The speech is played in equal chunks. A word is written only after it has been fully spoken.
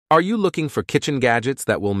Are you looking for kitchen gadgets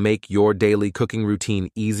that will make your daily cooking routine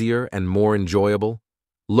easier and more enjoyable?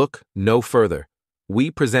 Look no further.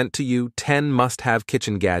 We present to you 10 must-have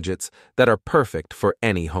kitchen gadgets that are perfect for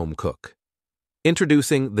any home cook.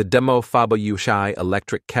 Introducing the Demo Fabayushai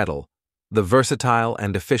electric kettle, the versatile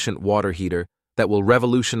and efficient water heater that will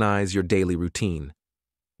revolutionize your daily routine.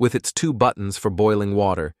 With its 2 buttons for boiling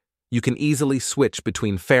water, you can easily switch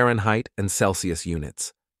between Fahrenheit and Celsius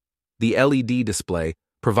units. The LED display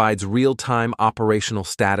provides real-time operational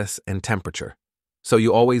status and temperature, so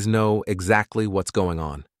you always know exactly what's going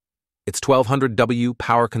on. Its 1200 W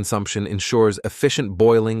power consumption ensures efficient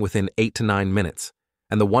boiling within 8 to 9 minutes,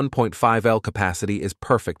 and the 1.5 L capacity is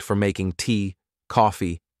perfect for making tea,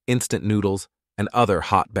 coffee, instant noodles, and other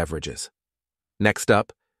hot beverages. Next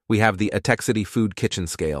up, we have the Atexity Food Kitchen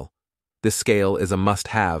Scale. This scale is a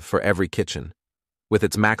must-have for every kitchen. With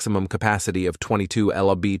its maximum capacity of 22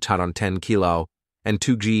 lb charan 10 kilo and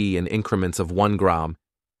 2G in increments of 1 gram,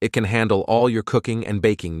 it can handle all your cooking and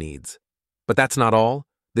baking needs. But that's not all.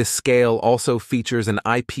 This scale also features an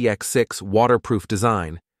IPX6 waterproof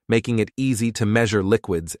design, making it easy to measure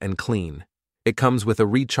liquids and clean. It comes with a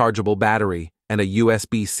rechargeable battery and a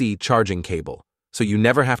USB-C charging cable, so you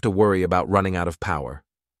never have to worry about running out of power.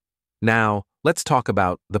 Now, let's talk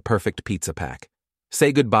about the perfect pizza pack.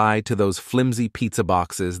 Say goodbye to those flimsy pizza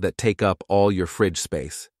boxes that take up all your fridge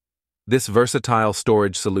space. This versatile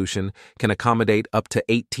storage solution can accommodate up to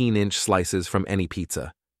 18-inch slices from any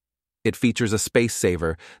pizza. It features a space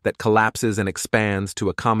saver that collapses and expands to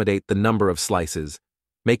accommodate the number of slices,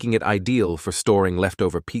 making it ideal for storing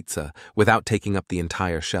leftover pizza without taking up the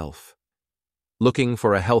entire shelf. Looking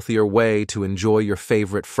for a healthier way to enjoy your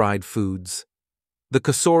favorite fried foods? The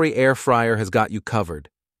Cosori air fryer has got you covered.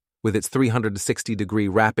 With its 360-degree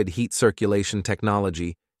rapid heat circulation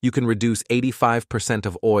technology, you can reduce 85%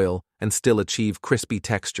 of oil and still achieve crispy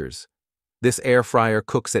textures. This air fryer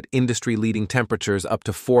cooks at industry-leading temperatures up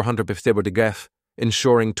to 450 degrees,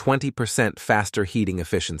 ensuring 20% faster heating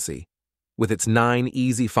efficiency. With its 9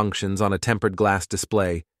 easy functions on a tempered glass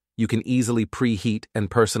display, you can easily preheat and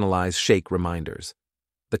personalize shake reminders.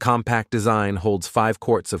 The compact design holds 5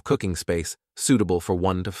 quarts of cooking space, suitable for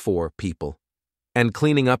 1 to 4 people. And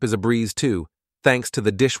cleaning up is a breeze too, thanks to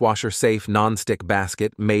the dishwasher-safe non-stick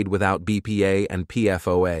basket made without BPA and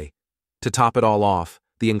PFOA. To top it all off,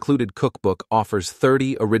 the included cookbook offers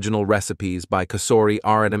 30 original recipes by Cosori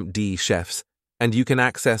R&D chefs, and you can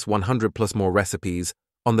access 100 plus more recipes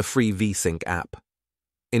on the free VSync app.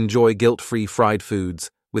 Enjoy guilt-free fried foods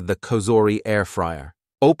with the Cosori air fryer.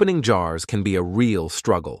 Opening jars can be a real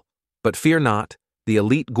struggle, but fear not, the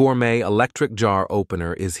Elite Gourmet electric jar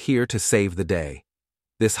opener is here to save the day.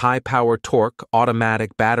 This high-power torque,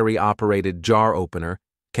 automatic battery-operated jar opener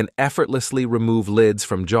can effortlessly remove lids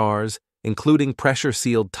from jars, including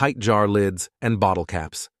pressure-sealed tight jar lids and bottle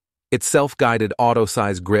caps. Its self-guided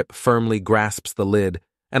auto-size grip firmly grasps the lid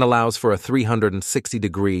and allows for a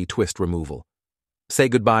 360-degree twist removal. Say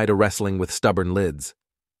goodbye to wrestling with stubborn lids.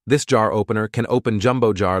 This jar opener can open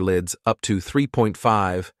jumbo jar lids up to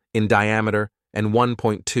 3.5 in diameter and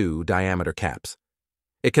 1.2 diameter caps.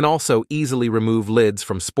 It can also easily remove lids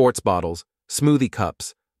from sports bottles, smoothie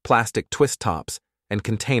cups, plastic twist tops, and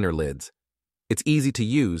container lids. It's easy to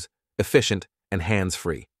use, efficient, and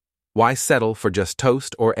hands-free. Why settle for just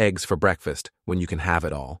toast or eggs for breakfast when you can have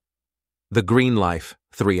it all? The Green Life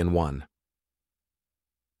 3-in-1.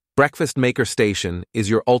 Breakfast Maker Station is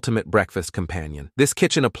your ultimate breakfast companion. This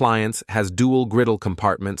kitchen appliance has dual griddle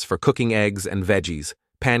compartments for cooking eggs and veggies,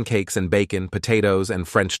 pancakes and bacon, potatoes, and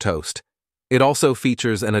French toast. It also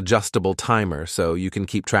features an adjustable timer so you can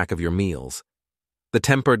keep track of your meals. The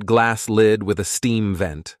tempered glass lid with a steam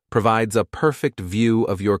vent provides a perfect view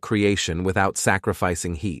of your creation without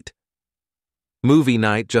sacrificing heat. Movie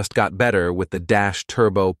night just got better with the Dash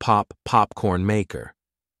Turbo Pop Popcorn Maker.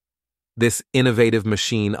 This innovative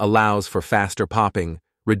machine allows for faster popping,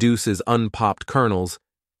 reduces unpopped kernels,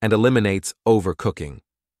 and eliminates overcooking.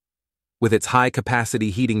 With its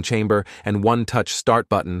high-capacity heating chamber and one-touch start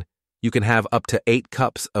button, you can have up to 8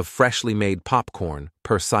 cups of freshly made popcorn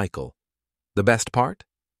per cycle. The best part?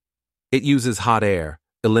 It uses hot air,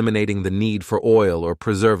 eliminating the need for oil or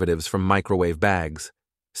preservatives from microwave bags.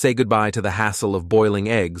 Say goodbye to the hassle of boiling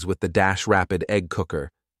eggs with the Dash Rapid Egg Cooker.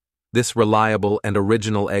 This reliable and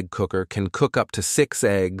original egg cooker can cook up to 6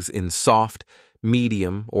 eggs in soft,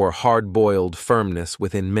 medium, or hard-boiled firmness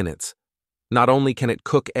within minutes. Not only can it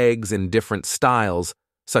cook eggs in different styles,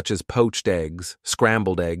 such as poached eggs,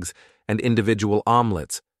 scrambled eggs, and individual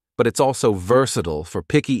omelets, but it's also versatile for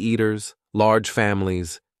picky eaters, large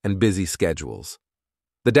families, and busy schedules.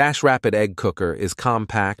 The Dash Rapid Egg Cooker is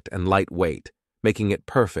compact and lightweight, making it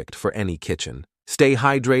perfect for any kitchen. Stay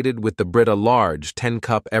hydrated with the Brita Large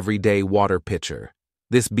 10-cup everyday water pitcher.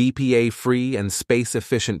 This BPA-free and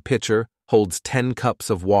space-efficient pitcher holds 10 cups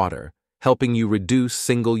of water, helping you reduce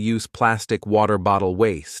single-use plastic water bottle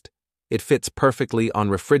waste. It fits perfectly on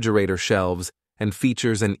refrigerator shelves and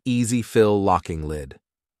features an easy-fill locking lid.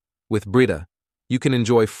 With Brita, you can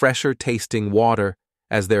enjoy fresher-tasting water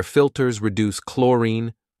as their filters reduce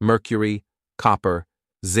chlorine, mercury, copper,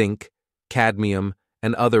 zinc, cadmium,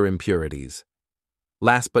 and other impurities.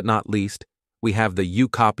 Last but not least, we have the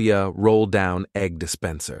Eucopia roll-down egg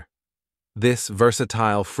dispenser. This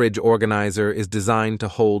versatile fridge organizer is designed to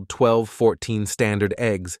hold 12-14 standard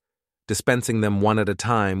eggs, dispensing them one at a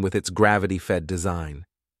time with its gravity-fed design.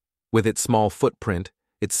 With its small footprint,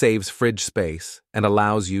 it saves fridge space and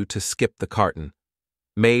allows you to skip the carton.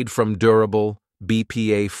 Made from durable,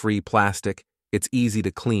 BPA-free plastic, it's easy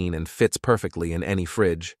to clean and fits perfectly in any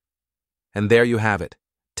fridge. And there you have it,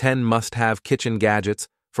 10 must-have kitchen gadgets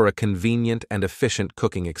for a convenient and efficient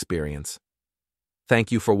cooking experience.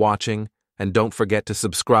 Thank you for watching, and don't forget to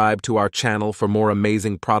subscribe to our channel for more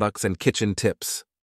amazing products and kitchen tips.